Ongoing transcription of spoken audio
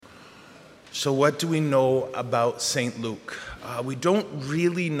So what do we know about St. Luke? We don't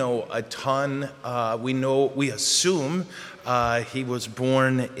really know a ton. We assume he was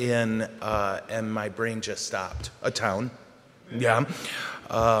born in, and my brain just stopped, a town. Yeah.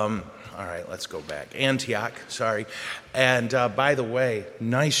 All right, let's go back. Antioch, sorry. And by the way,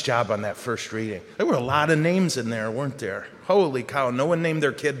 nice job on that first reading. There were a lot of names in there, weren't there? Holy cow, no one named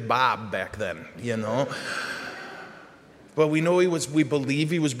their kid Bob back then, you know? But we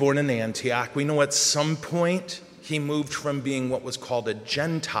believe he was born in Antioch. We know at some point he moved from being what was called a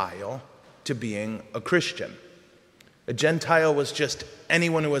Gentile to being a Christian. A Gentile was just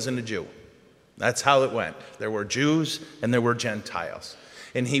anyone who wasn't a Jew. That's how it went. There were Jews and there were Gentiles.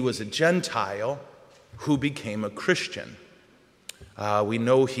 And he was a Gentile who became a Christian. We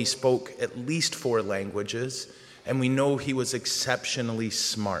know he spoke at least 4 languages, and we know he was exceptionally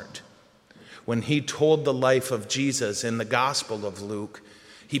smart. When he told the life of Jesus in the Gospel of Luke,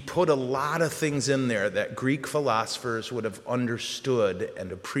 he put a lot of things in there that Greek philosophers would have understood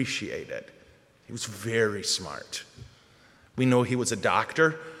and appreciated. He was very smart. We know he was a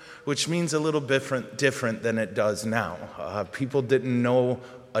doctor, which means a little different than it does now. People didn't know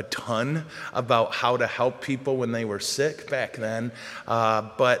a ton about how to help people when they were sick back then,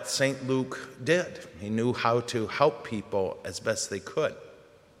 but St. Luke did. He knew how to help people as best they could.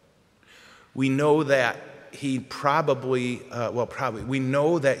 We know that we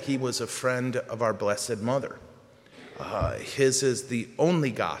know that he was a friend of our Blessed Mother. His is the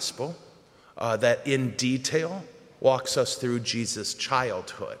only gospel that in detail walks us through Jesus'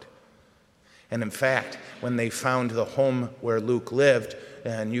 childhood. And in fact, when they found the home where Luke lived,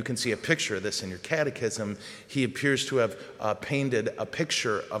 and you can see a picture of this in your catechism, he appears to have painted a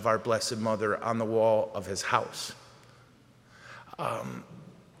picture of our Blessed Mother on the wall of his house.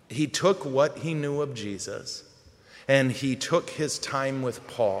 He took what he knew of Jesus, and he took his time with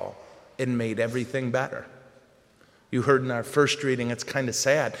Paul and made everything better. You heard in our first reading, it's kind of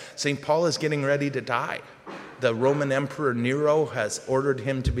sad. St. Paul is getting ready to die. The Roman Emperor Nero has ordered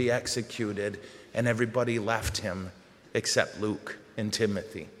him to be executed, and everybody left him except Luke and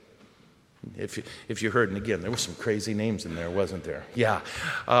Timothy. If you heard, and again, there were some crazy names in there, wasn't there? Yeah.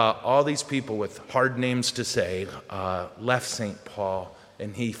 All these people with hard names to say left St. Paul,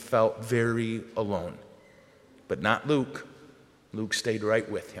 and he felt very alone. But not Luke. Luke stayed right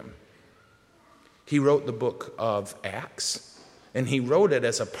with him. He wrote the book of Acts, and he wrote it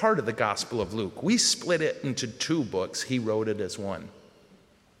as a part of the Gospel of Luke. We split it into 2 books. He wrote it as one.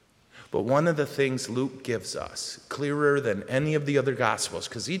 But one of the things Luke gives us, clearer than any of the other Gospels,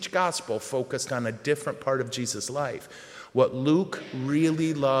 because each Gospel focused on a different part of Jesus' life, what Luke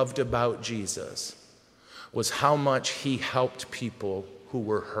really loved about Jesus was how much he helped people who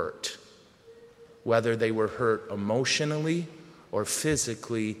were hurt. Whether they were hurt emotionally or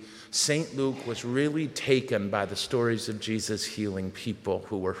physically, St. Luke was really taken by the stories of Jesus healing people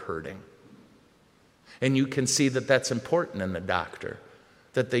who were hurting. And you can see that that's important in a doctor,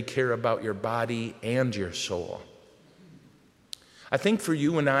 that they care about your body and your soul. I think for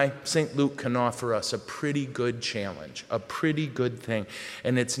you and I, St. Luke can offer us a pretty good challenge, a pretty good thing.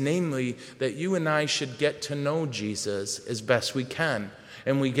 And it's namely that you and I should get to know Jesus as best we can.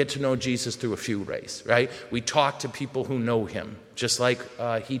 And we get to know Jesus through a few ways, right? We talk to people who know him, just like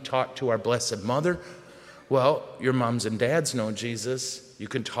he talked to our Blessed Mother. Well, your moms and dads know Jesus. You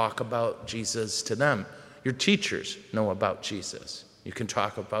can talk about Jesus to them. Your teachers know about Jesus. You can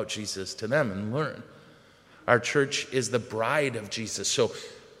talk about Jesus to them and learn. Our church is the bride of Jesus, so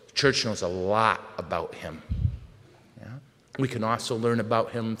the church knows a lot about him. Yeah? We can also learn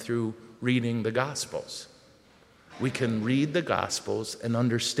about him through reading the Gospels. We can read the Gospels and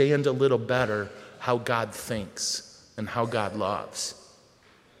understand a little better how God thinks and how God loves.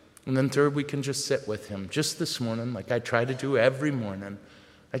 And then third, we can just sit with him. Just this morning, like I try to do every morning,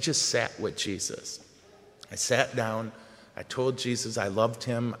 I just sat with Jesus. I sat down, I told Jesus I loved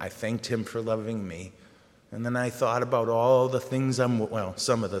him, I thanked him for loving me. And then I thought about all the things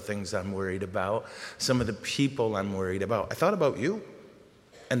some of the things I'm worried about, some of the people I'm worried about. I thought about you,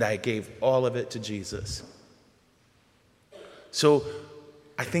 and I gave all of it to Jesus. So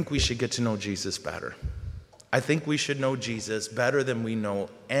I think we should get to know Jesus better. I think we should know Jesus better than we know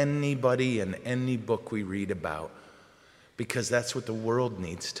anybody in any book we read about, because that's what the world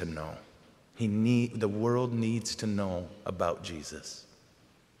needs to know. The world needs to know about Jesus.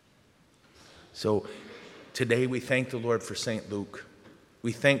 So today we thank the Lord for St. Luke.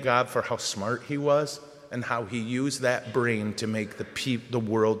 We thank God for how smart he was and how he used that brain to make the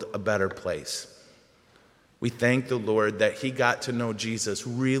world a better place. We thank the Lord that he got to know Jesus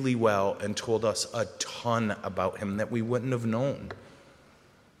really well and told us a ton about him that we wouldn't have known.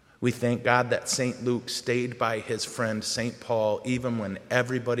 We thank God that St. Luke stayed by his friend St. Paul even when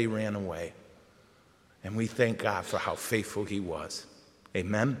everybody ran away. And we thank God for how faithful he was.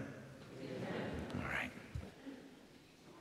 Amen.